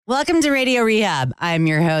Welcome to Radio Rehab. I'm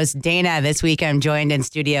your host, Dana. This week, I'm joined in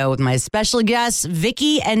studio with my special guests,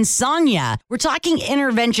 Vicki and Sonja. We're talking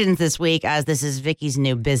interventions this week, as this is Vicki's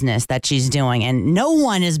new business that she's doing, and no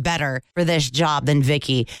one is better for this job than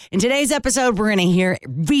Vicki. In today's episode, we're going to hear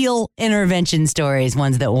real intervention stories,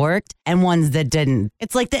 ones that worked and ones that didn't.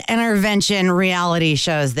 It's like the intervention reality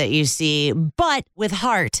shows that you see, but with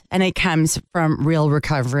heart, and it comes from real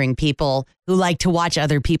recovering people who like to watch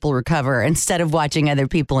other people recover instead of watching other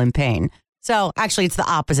people in pain. So actually, it's the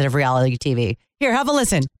opposite of reality TV. Here, have a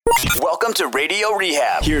listen. Welcome to Radio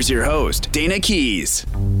Rehab. Here's your host, Dana Keys.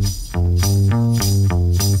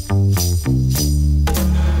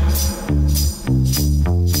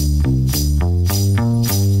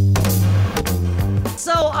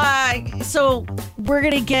 So we're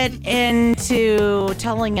gonna get into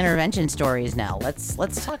telling intervention stories now. Let's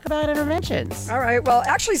talk about interventions. All right. Well,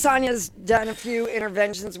 actually, Sonja's done a few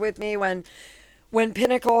interventions with me when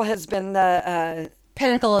Pinnacle has been the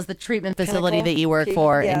Pinnacle is the treatment facility Pinnacle? that you work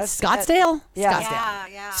for Yes. in Scottsdale. Yeah.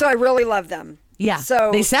 Scottsdale. Yeah. So I really love them. Yeah.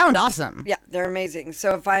 So they sound awesome. yeah, they're amazing.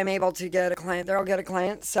 So if I'm able to get a client there, I'll get a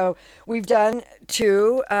client. So we've done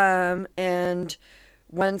two, and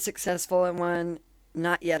one successful and one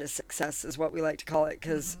not yet a success is what we like to call it,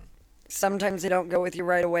 because sometimes they don't go with you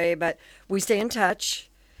right away, but we stay in touch,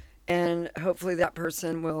 and hopefully that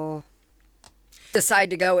person will decide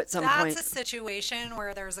to go at some point. That's a situation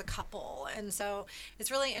where there's a couple, and so it's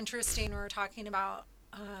really interesting. We're talking about,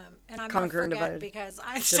 and I'm Conquer and going to forget divide. because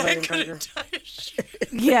I'm Divide and stuck in conquer. touch.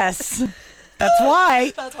 Yes. That's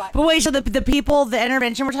why. That's why. But wait, so the people, the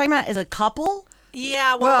intervention we're talking about is a couple?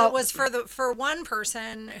 Yeah, Well, it was for one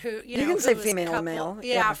person who You know can say who was female and coupled- male,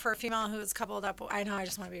 Yeah, yeah. for a female who was coupled up. I know. I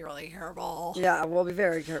just want to be really careful. Yeah, we'll be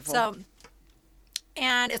very careful. So,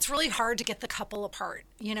 and it's really hard to get the couple apart.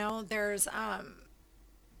 You know, there's a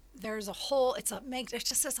whole. It's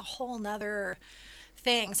just a whole nother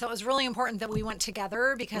thing. So it was really important that we went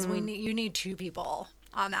together because you need two people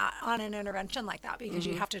on an intervention like that, because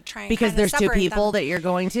you have to try and Because kind of there's two separate people them. that you're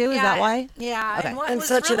going to? Is that why? Yeah. Okay. And, what and was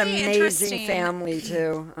such an really amazing interesting- family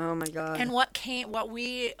too. Oh my God. And what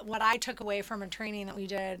I took away from a training that we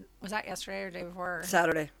did, was that yesterday or the day before?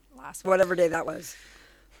 Saturday, Last week. whatever day that was.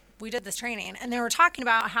 We did this training, and they were talking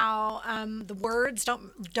about how the words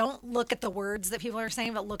don't look at the words that people are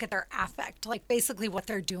saying, but look at their affect, like basically what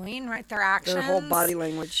they're doing, right? Their actions, Their whole body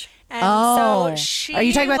language. And Oh. so she Are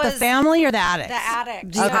you talking about the was family or the addict? The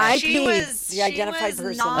addict. The So IP, she was the identified she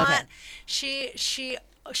was person. Not, Okay.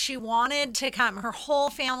 She wanted to come. Her whole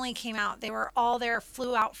family came out. They were all there,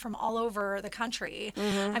 flew out from all over the country.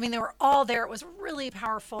 I mean, they were all there. It was really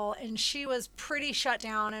powerful. And she was pretty shut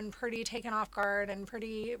down and pretty taken off guard and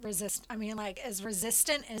pretty as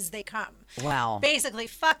resistant as they come. Wow. Basically,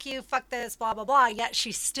 fuck you, fuck this, blah, blah, blah. Yet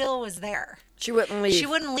she still was there. She wouldn't leave. She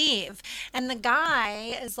wouldn't leave. And the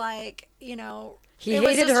guy is like, He it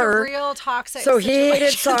was hated just her. a real toxic So he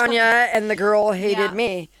hated situation. Sonja, and the girl hated Yeah.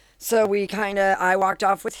 me. So I walked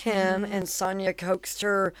off with him, and Sonja coaxed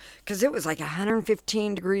her, because it was like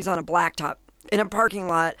 115 degrees on a blacktop in a parking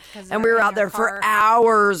lot. 'Cause And they we were were in out their there for car.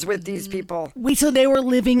 hours with these people. Wait, so they were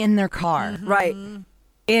living in their car Right.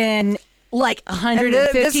 in like And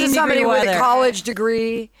 115 this is somebody degree with weather. a college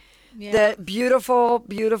degree. Yeah. That beautiful.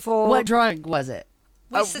 What drug was it?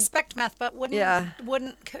 We suspect meth, but wouldn't Yeah.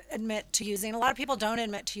 admit to using. A lot of people don't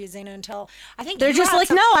admit to using until I think They're you just had like,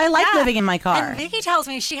 some- no, I like living in my car. And Vicki tells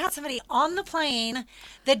me she had somebody on the plane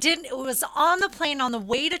that was on the plane on the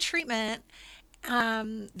way to treatment.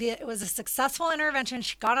 It was a successful intervention.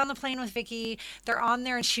 She got on the plane with Vicki. They're on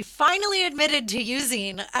there, and she finally admitted to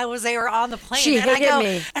using. They were on the plane. She and I hated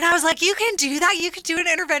me. And I was like, you can do that. You can do an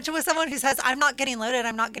intervention with someone who says, I'm not getting loaded,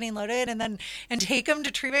 and take them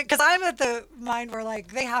to treatment. Because I'm at the mind where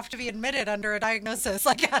like they have to be admitted under a diagnosis.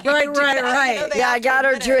 Like, how do you Right, do right, that? right. You know, they Yeah, have I got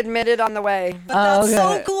her admit to it. admit it on the way. But that's okay.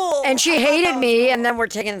 so cool. And she I thought hated that was me, cool. and then we're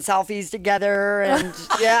taking selfies together, and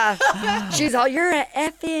yeah. She's all, you're a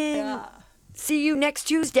effing. See you next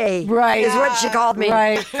Tuesday. Right. Is what she called me.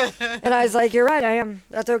 Right. And I was like, you're right, I am.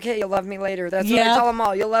 That's okay. You'll love me later. That's what I Yep. tell them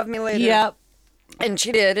all. You'll love me later. Yep. And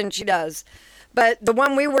she did, and she does. But the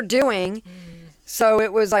one we were doing, so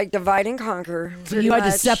it was like divide and conquer. So pretty you had to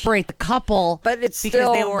much. separate the couple. But it's because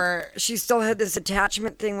still, they were. she still had this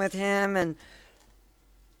attachment thing with him, and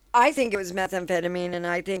I think it was methamphetamine, and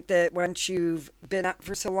I think that once you've been up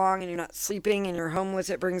for so long and you're not sleeping and you're homeless,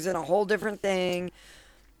 it brings in a whole different thing.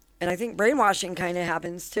 And I think brainwashing kind of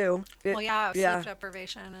happens too. Well, yeah, sleep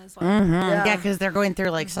deprivation is like. Yeah, because they're going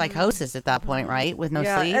through like psychosis at that point, right? With no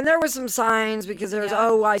sleep. And there were some signs because there was,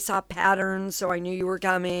 I saw patterns, so I knew you were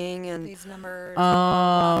coming, and These numbers.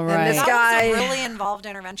 Oh, right. And this That guy, was a really involved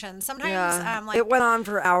intervention. Sometimes, like it went on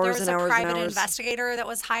for hours and there hours was a and private hours. investigator that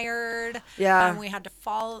was hired. Yeah. We had to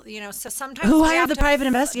follow, so sometimes Who we hired have the to private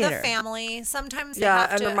investigator? The family. Sometimes they Yeah,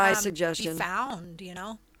 have under to my be suggestion. found,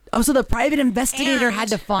 Oh, so the private investigator had And-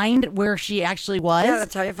 to find where she actually was? Yeah,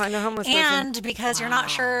 that's how you find a homeless person. And because you're not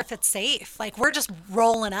sure if it's safe. Like, we're just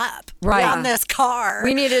rolling up Right. on this car.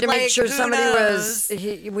 We needed to Like, make sure who somebody knows?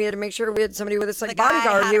 we had to make sure we had somebody with us, like The guy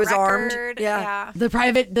bodyguard. had He a was armed. record. Yeah. The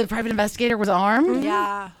private investigator was armed?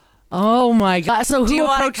 Yeah. Oh, my God. So Do you who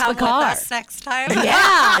want to approached come the car? with us next time?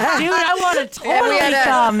 Yeah, dude, I want to totally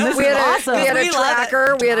come. This is awesome. We had a We love it.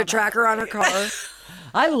 tracker. We had a tracker on her car.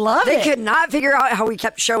 I love They it. could not figure out how we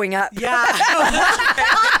kept showing up. Yeah.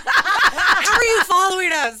 How are you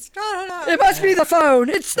following us? I don't know. It must be the phone.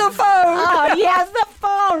 It's the phone. Oh, yes, the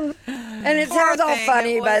phone. And it Poor sounds all thing.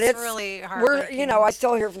 funny, It but was it's really we're heartbreaking. I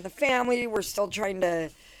still hear from the family. We're still trying to.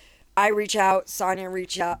 I reach out. Sonja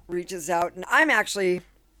reaches out, and I'm actually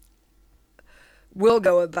will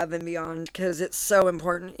go above and beyond because it's so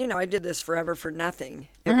important. I did this forever for nothing.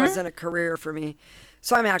 It wasn't a career for me,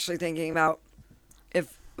 so I'm actually thinking about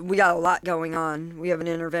if we got a lot going on. We have an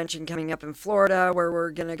intervention coming up in Florida where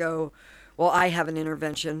we're gonna go. Well, I have an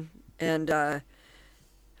intervention, and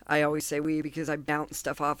I always say we because I bounce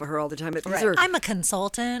stuff off of her all the time. But these are I'm a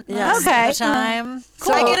consultant. Yeah. Most Okay. Of the time.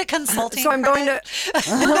 So- I get a consulting. So I'm going credit?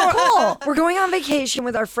 to. We're going on vacation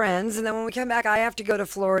with our friends, and then when we come back, I have to go to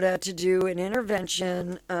Florida to do an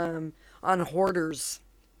intervention on hoarders.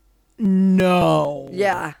 No.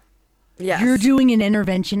 Yeah. Yes. You're doing an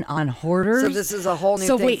intervention on hoarders? So this is a whole new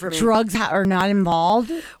So thing wait, for me. drugs are not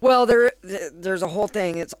involved? Well, there's a whole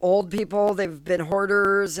thing. It's old people. They've been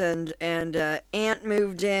hoarders, and aunt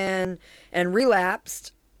moved in and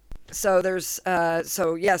relapsed. So there's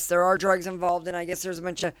yes, there are drugs involved, and I guess there's a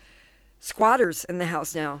bunch of squatters in the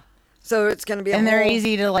house now. So it's going to be And they're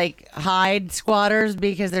easy to like hide squatters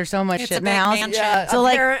because there's so much It's shit a in the big house. mansion. Yeah, So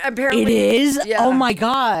like apparently it is? Yeah. Oh my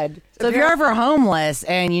God. So if you're Appar- ever homeless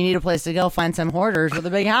and you need a place to go, find some hoarders with a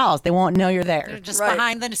big house. They won't know you're They're there. just Right.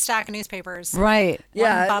 behind the stack of newspapers. Right.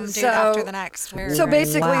 Yeah, One bum dude so- after the next. So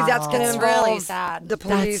basically, that's going to It's involve really sad. the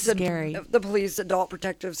police, That's scary. the police, adult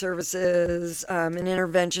protective services, an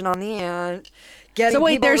intervention on the aunt. Getting So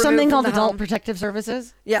wait, people there's something removed called from the Adult home. Protective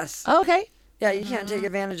Services? Yes. Okay. Yeah, you can't take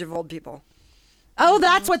advantage of old people. Oh,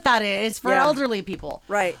 that's what that is for Yeah. elderly people.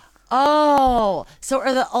 Right. Oh, so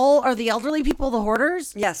are the elderly people the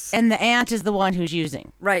hoarders? Yes. And the aunt is the one who's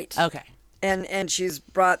using. Right. Okay. And she's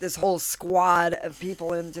brought this whole squad of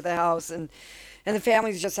people into the house, and the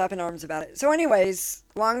family's just up in arms about it. So, anyways,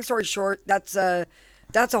 long story short, that's a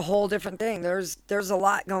whole different thing. There's a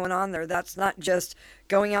lot going on there. That's not just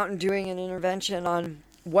going out and doing an intervention on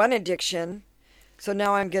one addiction. So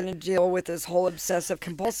now I'm going to deal with this whole obsessive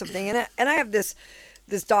compulsive thing, and I have this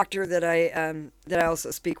doctor that I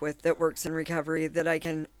also speak with that works in recovery that I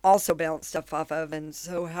can also bounce stuff off of. And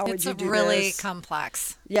so how would It's you do really this?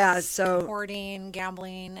 complex. Yeah. So Hoarding,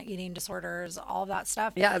 gambling, eating disorders, all that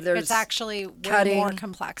stuff. Yeah, there's it's actually way cutting. more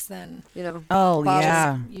complex than Oh, bottles.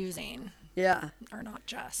 yeah. using, Yeah. or not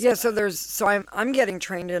just. Yeah. So I'm getting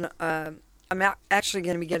trained in. I'm actually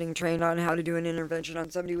going to be getting trained on how to do an intervention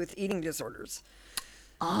on somebody with eating disorders.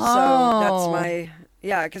 Oh. So that's my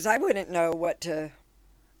because I wouldn't know what to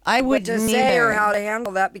would say or how to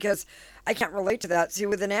handle that because I can't relate to that. See,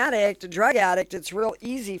 with an addict, a drug addict, it's real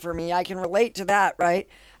easy for me. I can relate to that, right?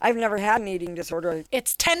 I've never had an eating disorder.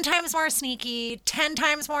 It's 10 times more sneaky, 10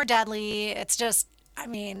 times more deadly. It's just,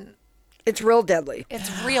 It's real deadly.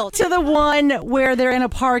 it's real. To the one where they're in a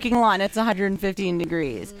parking lot and it's 115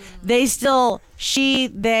 degrees. They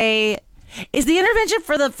is the intervention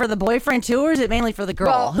for the boyfriend too, or is it mainly for the girl?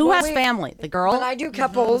 Well, Who when has we- family? The girl? When I do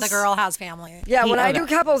couples, The girl has family. Yeah, when I do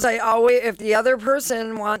Okay. couples, I always, if the other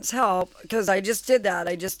person wants help, because I just did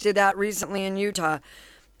that recently in Utah.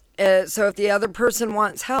 So if the other person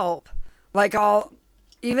wants help, like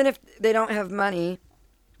even if they don't have money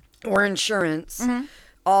or insurance,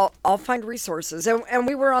 I'll find resources. And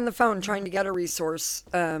we were on the phone trying to get a resource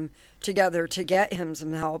together to get him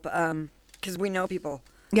some help because we know people,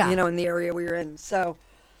 in the area we were in. So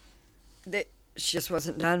she just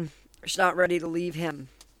wasn't done. She's not ready to leave him.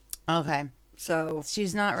 Okay. So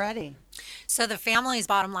She's not ready. So the family's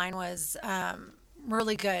bottom line was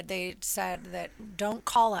really good. They said that don't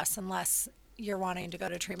call us unless you're wanting to go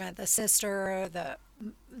to treatment. The sister,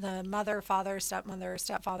 the mother, father, stepmother,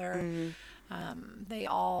 stepfather, they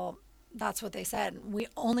all that's what they said. We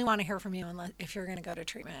only want to hear from you if you're going to go to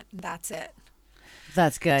treatment. That's it.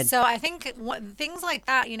 That's good. So I think things like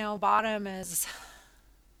that, bottom is,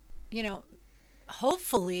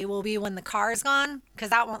 hopefully will be when the car is gone, because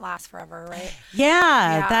that won't last forever, right?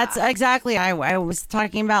 Yeah, that's exactly. I was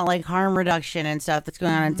talking about like harm reduction and stuff that's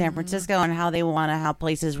going on in San Francisco and how they want to have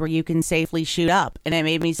places where you can safely shoot up, and it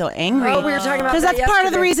made me so angry. Oh, we were talking about because that that's part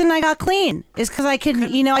of the yesterday. reason I got clean is because I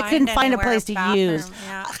couldn't find a place to use.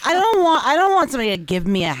 Yeah. I don't want somebody to give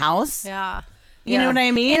me a house. Yeah. You know what I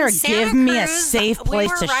mean? In Or Santa give me a Cruz, safe place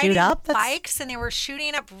to shoot up. We were riding bikes, and they were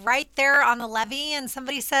shooting up right there on the levee, and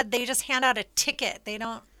somebody said they just hand out a ticket. They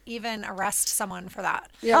don't even arrest someone for that.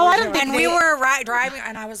 Yeah, I don't think And we were driving,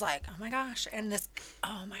 and I was like, oh my gosh. And it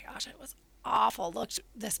was awful.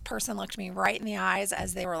 This person looked me right in the eyes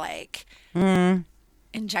as they were like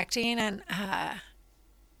injecting, and I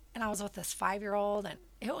was with this 5-year-old, and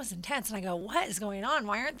it was intense. And I go, what is going on?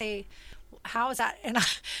 Why aren't they? How is that? And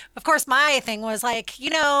of course, my thing was like,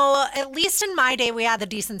 at least in my day, we had the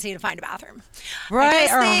decency to find a bathroom. Right,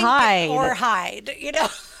 or hide.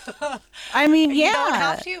 I mean, You don't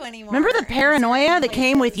have to anymore. Remember the paranoia that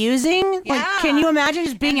came with using? Yeah. Like, can you imagine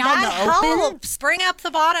just being out in the open? Helps bring up the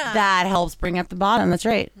bottom. That helps bring up the bottom. That's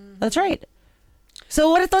right. That's right.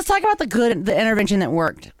 So let's talk about the intervention that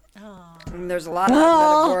worked. And there's a lot of them that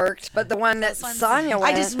have worked, but the one that Sonja went.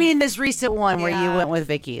 I just mean this recent one where you went with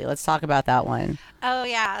Vicki. Let's talk about that one. Oh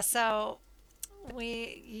yeah, so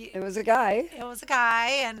It was a guy.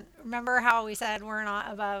 and remember how we said we're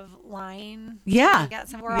not above lying? Yeah.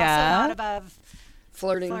 We're also not above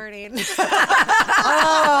Flirting. Oh,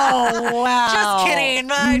 wow. Just kidding.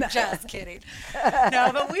 I'm just kidding.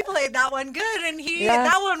 No, but we played that one good, and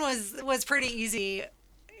that one was pretty easy.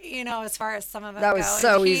 As far as some of them That was go.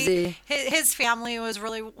 so easy. His family was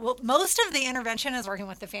really most of the intervention is working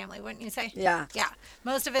with the family, wouldn't you say? Yeah. Yeah.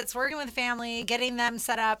 Most of it's working with the family, getting them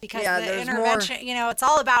set up, because the there's intervention, it's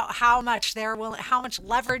all about how much how much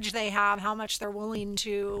leverage they have, how much they're willing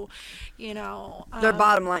to, Their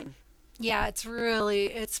bottom line. Yeah,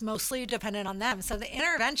 it's mostly dependent on them. So the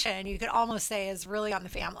intervention, you could almost say, is really on the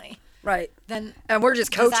family. Right. And we're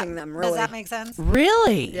just coaching them, really. Does that make sense?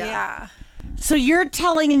 Really? Yeah. So you're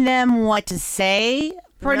telling them what to say,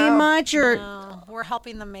 pretty much, or No, we're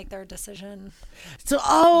helping them make their decision. so?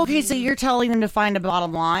 Okay. So you're telling them to find a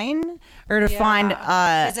bottom line, or to find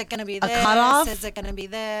is it going to be this? cutoff? Is it going to be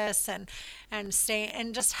this? And stay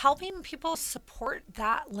and just helping people support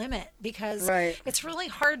that limit, because it's really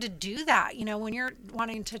hard to do that. When you're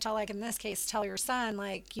wanting to tell, like in this case, tell your son,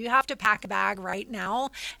 like, you have to pack a bag right now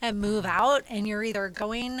and move out, and you're either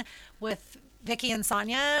going with Vicki and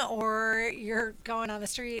Sonja, or you're going on the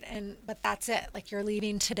street, but that's it. Like, you're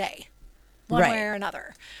leaving today, one way or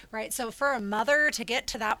another, right? So for a mother to get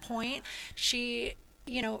to that point, she,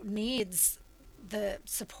 needs the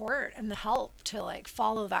support and the help to like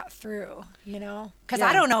follow that through, because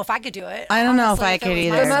I don't know if I could do it. I don't know if Honestly, I it could was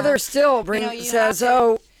either. my The mother still you says, have to-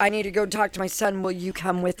 "Oh, I need to go talk to my son. Will you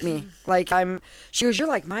come with me?" Like she goes, "You're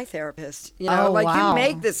like my therapist. Oh, like wow. you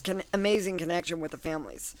make this amazing connection with the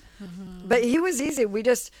families." But he was easy. We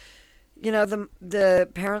just, the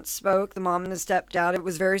parents spoke, the mom and the stepdad. It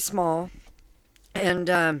was very small,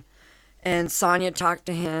 and Sonja talked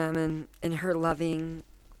to him in her loving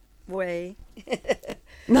way.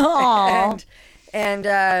 No. and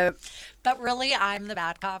But really, I'm the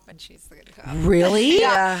bad cop and she's the good cop. Really?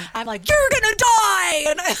 Yeah. I'm like, you're gonna die,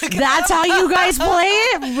 and That's how you guys play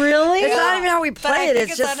it? Really? it's not even how we but play I it. think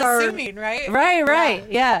It's just our. unassuming, right? Right.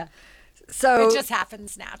 Yeah. So It just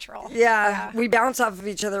happens natural. yeah, we bounce off of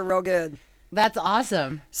each other real good. That's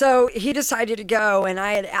awesome. So he decided to go, and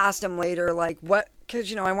I had asked him later, like, what,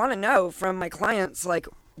 because, I want to know from my clients, like,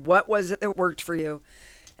 what was it that worked for you?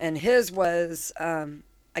 And his was,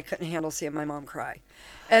 I couldn't handle seeing my mom cry.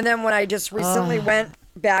 And then when I just recently went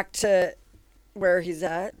back to where he's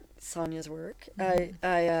at, Sonja's work, I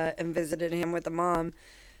and visited him with the mom,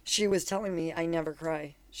 she was telling me I never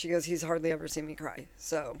cry. She goes, he's hardly ever seen me cry.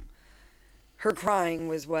 So her crying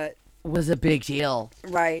was what. Was a big deal.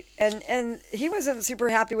 Right. And he wasn't super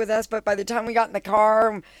happy with us, but by the time we got in the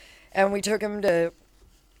car and we took him to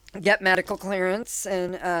get medical clearance,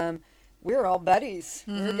 and we were all buddies.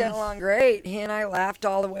 We were getting along great. He and I laughed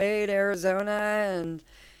all the way to Arizona, and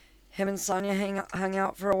him and Sonja hung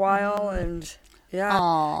out for a while, and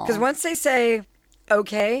yeah. Because once they say,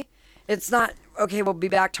 okay, it's not, okay, we'll be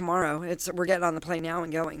back tomorrow. It's we're getting on the plane now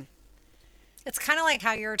and going. It's kind of like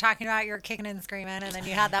how you were talking about you're kicking and screaming, and then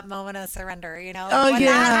you had that moment of surrender. When yeah.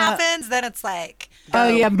 that happens, then it's like,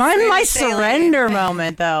 yeah. My sailing. surrender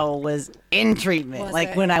moment though was in treatment. Was like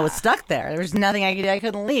it? when I Yeah. was stuck there. There was nothing I could do. I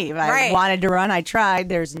couldn't leave. I Right. wanted to run. I tried.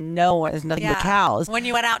 There's nothing but cows. When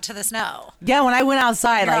you went out to the snow. Yeah, when I went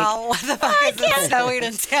outside, You're like, all, what the fuck is this snowing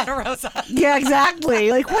in Santa Rosa? yeah,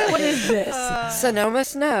 exactly. Like, what is this? Sonoma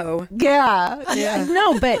snow. Yeah.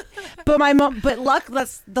 No, but luck.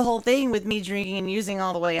 That's the whole thing with me drinking and using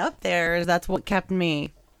all the way up there. Is that's what kept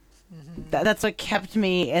me. That's what kept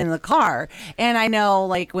me in the car. And I know,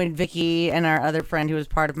 like, when Vicki and our other friend who was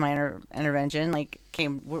part of my intervention, like,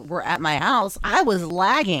 were at my house, I was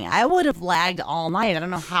lagging. I would have lagged all night. I don't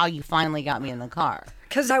know how you finally got me in the car.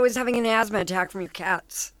 Because I was having an asthma attack from your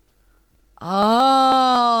cats.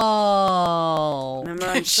 Oh. Remember,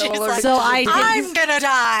 I'm so She's allergic like, So to I the- I'm gonna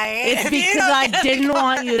die. It's if you because don't I get in the didn't car.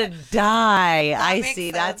 want you to die. I makes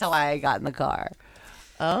see. That's sense. how I got in the car.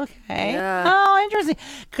 Okay. Yeah. Oh, interesting.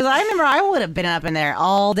 Because I remember I would have been up in there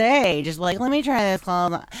all day, just like, let me try this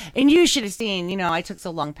clothes on. And you should have seen, I took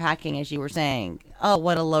so long packing, as you were saying. Oh,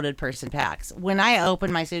 what a loaded person packs. When I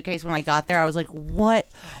opened my suitcase when I got there, I was like, what?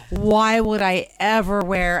 Why would I ever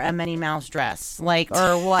wear a Minnie Mouse dress? Like,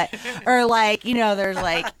 or what? Or like, there's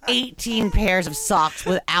like 18 pairs of socks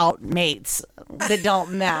without mates that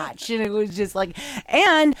don't match. And it was just like,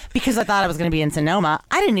 and because I thought I was going to be in Sonoma,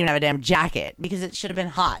 I didn't even have a damn jacket because it should have been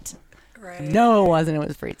hot. Right. No, it wasn't. It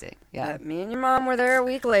was freezing. Yeah. But me and your mom were there a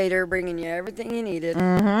week later, bringing you everything you needed.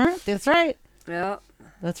 That's right. Yeah.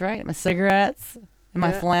 That's right. My cigarettes and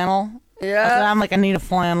my Yeah. flannel. Yeah. I'm like, I need a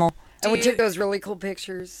flannel. And we took those really cool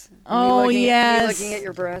pictures. Oh, Me yes. looking at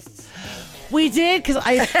your breasts. We did, because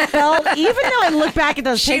I felt, even though I look back at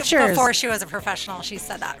those pictures. Before she was a professional, she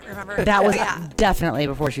said that. Remember? That was yeah. definitely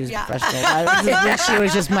before she was Yeah. professional. She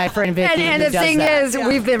was just my friend Vicki. And who the does thing that. is,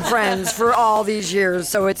 we've been friends for all these years,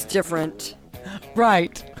 so it's different.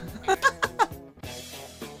 Right.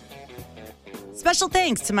 Special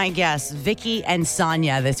thanks to my guests, Vicki and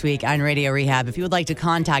Sonja, this week on Radio Rehab. If you would like to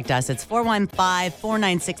contact us, it's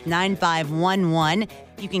 415-496-9511.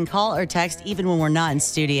 You can call or text even when we're not in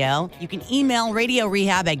studio. You can email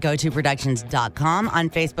radioRehab@gotoproductions.com. On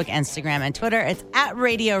Facebook, Instagram, and Twitter, it's at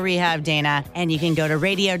Radio Rehab Dana. And you can go to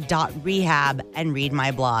radio.rehab and read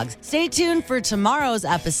my blogs. Stay tuned for tomorrow's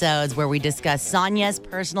episodes where we discuss Sonja's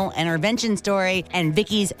personal intervention story and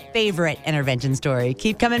Vicki's favorite intervention story.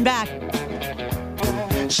 Keep coming back.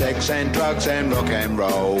 Sex and drugs and rock and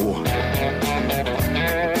roll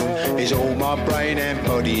is all my brain and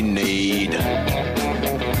body need.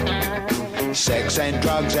 Sex and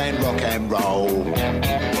drugs and rock and roll